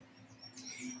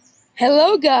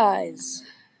Hello, guys.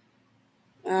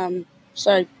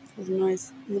 Sorry for the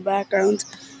noise in the background.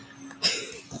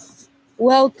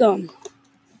 Welcome.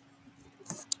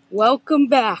 Welcome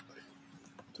back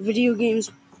to Video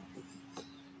Games.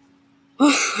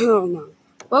 Oh, no.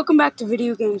 Welcome back to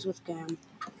Video Games with Cam.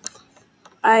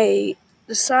 I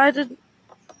decided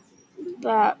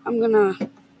that I'm gonna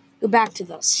go back to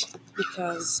this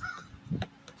because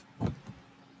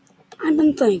I've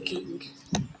been thinking.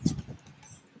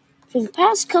 For the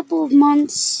past couple of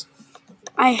months,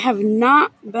 I have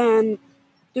not been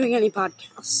doing any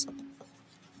podcasts.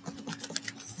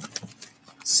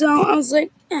 So I was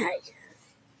like, hey,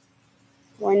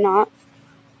 why not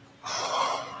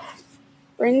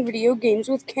bring Video Games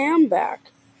with Cam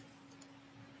back?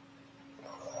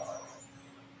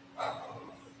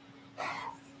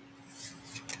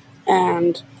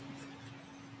 And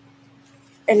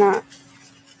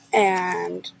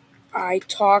I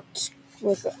talked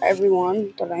with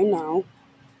everyone that I know,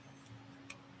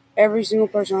 every single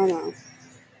person I know.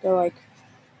 They're like,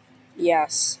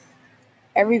 yes,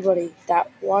 everybody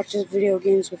that watches Video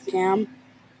Games with Cam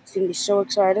is gonna be so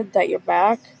excited that you're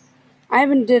back.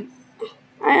 Hold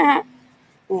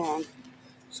on,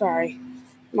 sorry,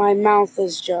 my mouth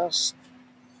is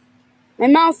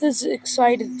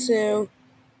excited too.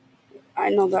 I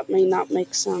know that may not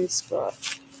make sense,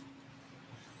 but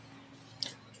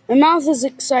my mouth is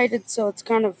excited, so it's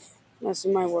kind of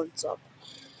messing my words up.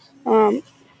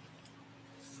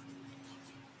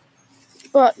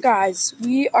 But guys,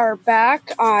 we are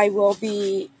back.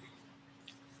 This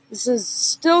is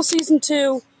still season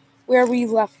 2 where we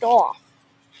left off.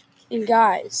 And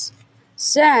guys,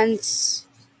 since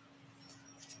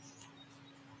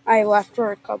I left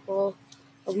for a couple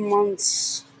of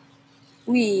months,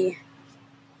 we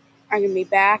are going to be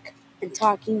back and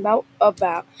talking about Grand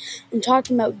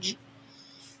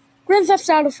Theft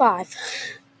Auto 5.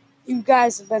 You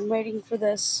guys have been waiting for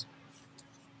this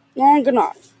long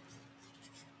enough.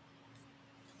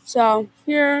 So,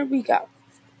 here we go.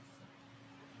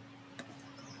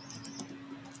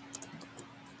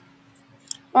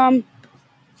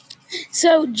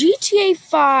 So GTA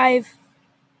 5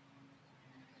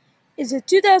 is a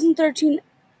 2013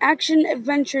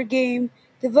 action-adventure game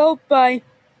developed by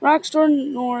Rockstar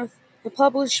North and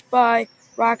published by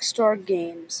Rockstar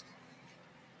Games.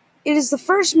 It is the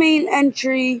first main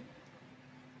entry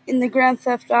in the Grand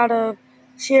Theft Auto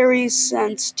series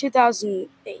since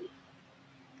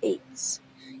 2008's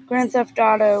Grand Theft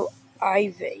Auto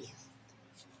IV.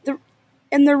 The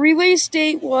release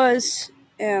date was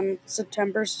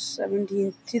September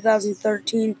 17,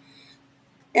 2013,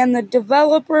 and the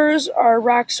developers are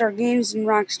Rockstar Games and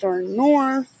Rockstar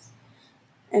North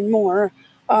and more.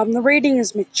 The rating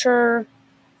is mature,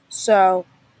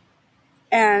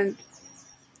 and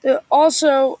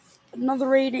also another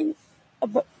rating.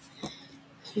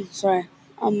 Sorry,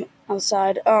 I'm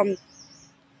outside. The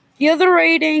other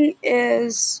rating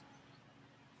is.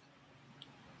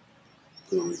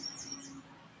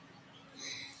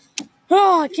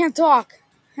 Oh, I can't talk.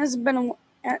 It has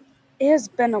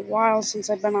been a while since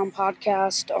I've been on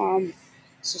podcast.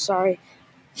 So sorry.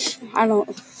 I don't.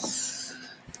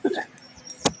 Okay.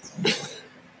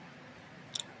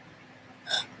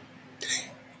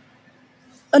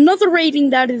 Another rating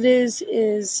that it is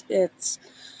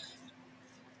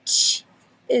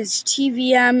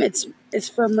TVM. It's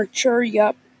for mature.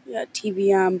 Yup. Yeah,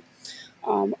 TVM.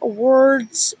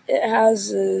 Awards. It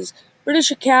has is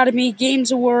British Academy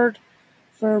Games Award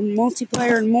for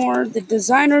multiplayer and more. The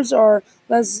designers are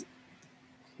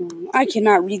I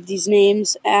cannot read these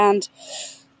names, and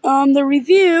the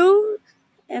review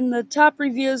and the top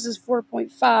reviews is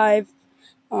 4.5.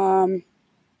 And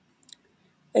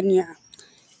yeah,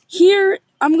 here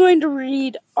I'm going to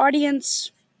read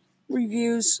audience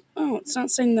reviews. Oh, it's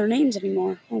not saying their names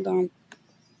anymore. Hold on.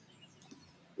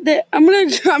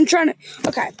 I'm trying to.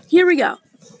 Okay, here we go.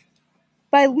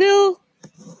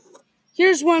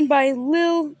 Here's one by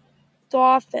Lil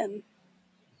Dolphin.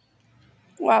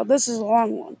 Wow, this is a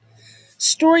long one.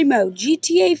 Story mode.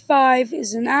 GTA 5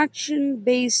 is an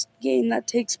action-based game that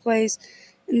takes place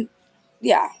in...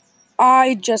 Yeah,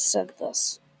 I just said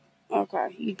this.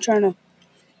 Okay, you trying to...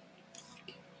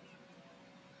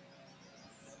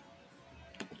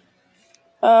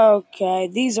 Okay,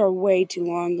 these are way too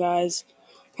long, guys.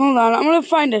 Hold on, I'm gonna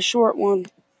find a short one.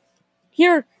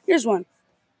 Here's one.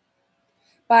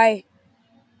 By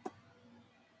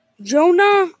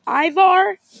Jonah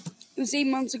Ivar. It was 8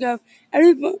 months ago.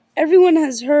 Everyone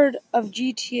has heard of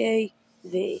GTA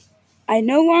V. I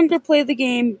no longer play the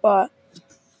game, but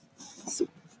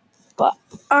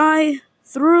I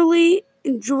thoroughly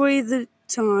enjoy the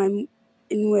time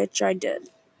in which I did.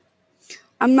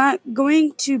 I'm not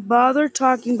going to bother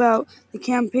talking about the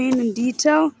campaign in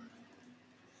detail,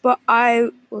 but I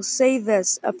will say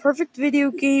this. A perfect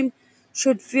video game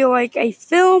should feel like a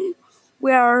film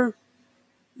where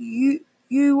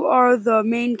you are the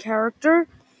main character,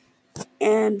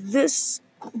 and this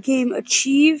game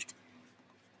achieved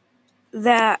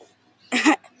that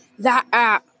that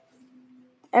at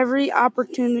every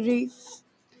opportunity.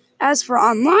 As for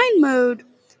online mode,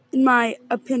 in my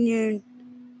opinion,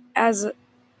 as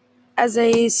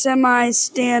a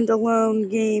semi-standalone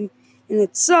game in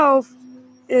itself,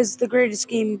 is the greatest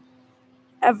game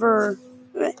ever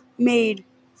made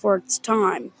for its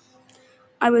time.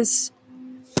 Guys,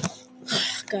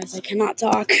 I cannot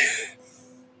talk.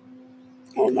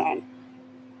 Hold on.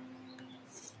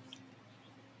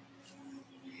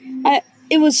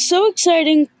 It was so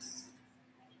exciting.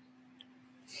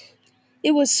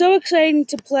 It was so exciting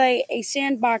to play a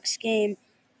sandbox game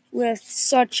with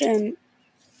such an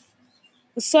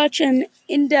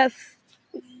in-depth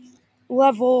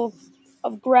level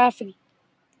of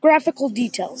graphical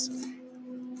details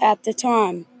at the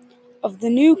time of the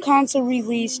new console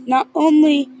release, not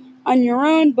only on your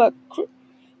own but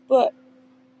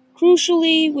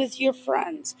crucially with your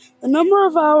friends. The number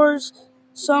of hours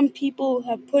some people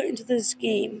have put into this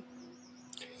game,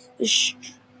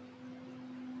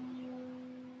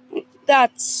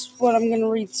 that's what I'm going to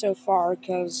read so far,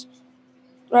 because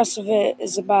the rest of it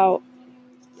is about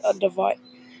a device.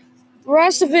 The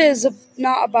rest of it is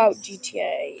not about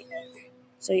GTA.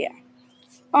 So yeah.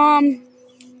 Um.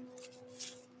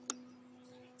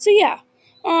 So yeah.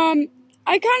 I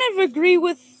kind of agree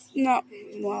with no.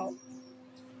 Well,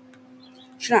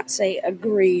 should not say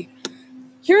agree.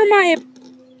 Here's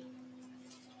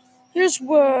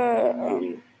what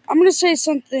I'm gonna say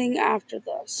something after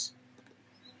this.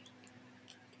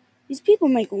 These people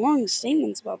make long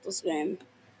statements about this game.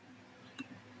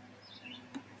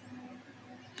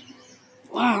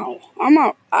 Wow. I'm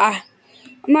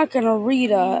not gonna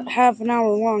read a half an hour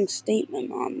long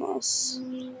statement on this.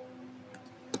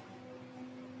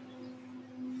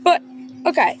 But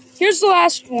okay, here's the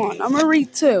last one. I'm gonna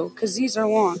read two because these are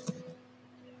long.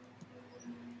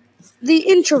 The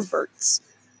introverts.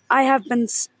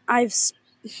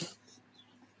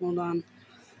 Hold on.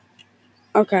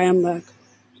 Okay, I'm back.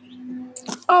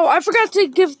 Oh, I forgot to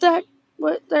give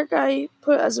what that guy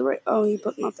put as a rate. Oh, he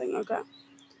put nothing. Okay.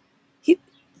 The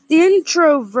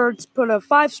introverts put a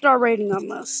 5-star rating on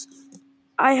this.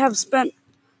 I have spent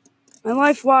my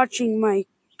life watching my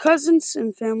cousins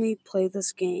and family play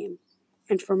this game.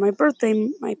 And for my birthday,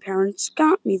 my parents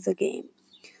got me the game.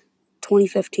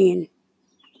 2015.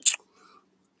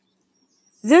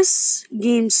 This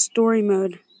game's story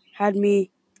mode had me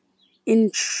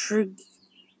intrigued.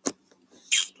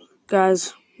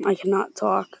 Guys, I cannot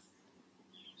talk.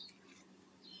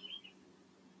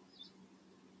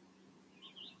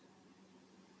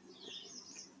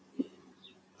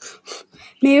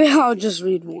 Maybe I'll just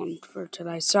read one for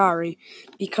today. Sorry,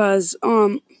 because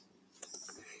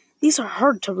these are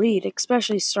hard to read,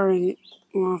 especially starting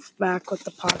off back with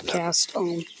the podcast.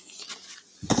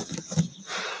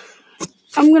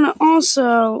 I'm gonna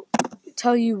also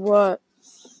tell you what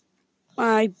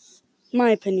my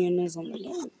opinion is on the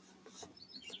game.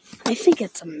 I think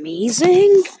it's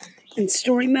amazing in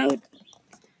story mode,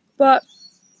 but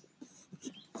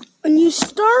when you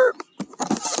start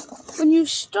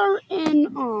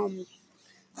in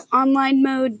online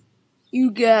mode,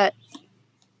 you get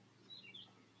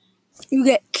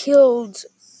killed.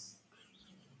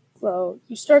 Well,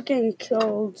 you start getting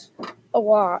killed a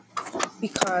lot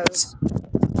because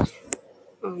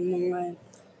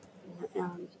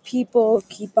people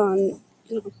keep on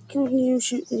killing you,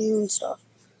 shooting you, and stuff.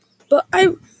 But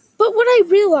what I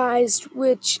realized,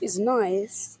 which is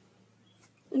nice,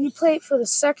 when you play it for the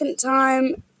second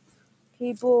time,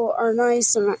 people are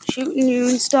nice and not shooting you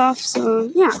and stuff.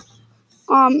 So yeah.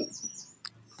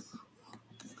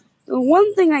 The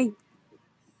one thing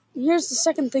here's the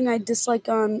second thing I dislike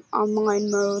on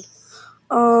online mode.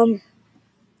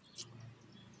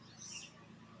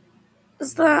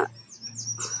 Is that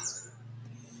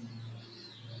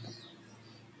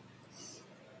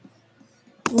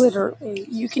literally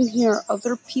you can hear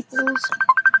other people's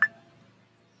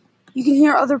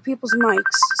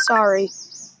mics. Sorry.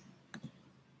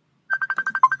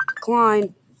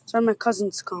 Decline. Sorry, my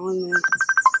cousin's calling me.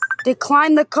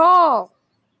 Decline the call.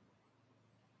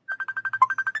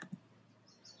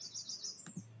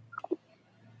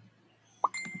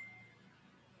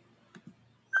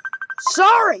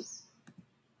 Sorry.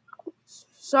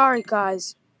 Sorry,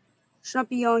 guys. Should not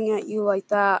be yelling at you like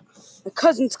that. My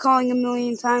cousin's calling a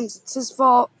million times. It's his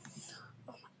fault.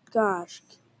 Oh my gosh.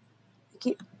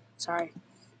 Sorry.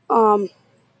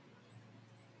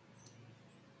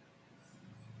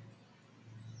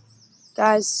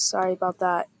 Guys, sorry about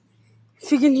that.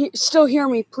 If you can still hear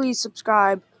me, please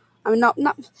subscribe. I mean, not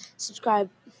subscribe.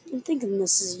 I'm thinking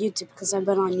this is YouTube because I've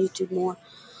been on YouTube more.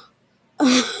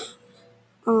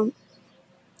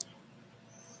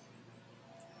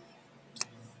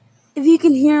 If you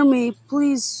can hear me,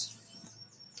 please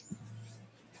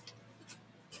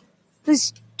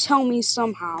tell me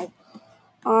somehow.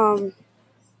 So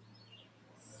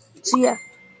yeah.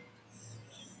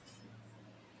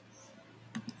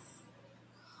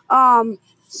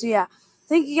 So yeah.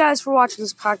 Thank you guys for watching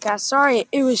this podcast. Sorry,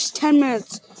 it was 10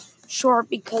 minutes short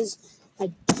because my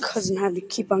cousin had to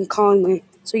keep on calling me.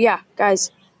 So yeah,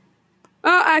 guys.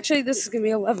 Actually, this is gonna be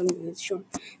 11 minutes short.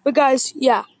 But guys,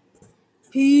 yeah.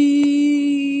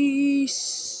 Peace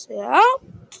out.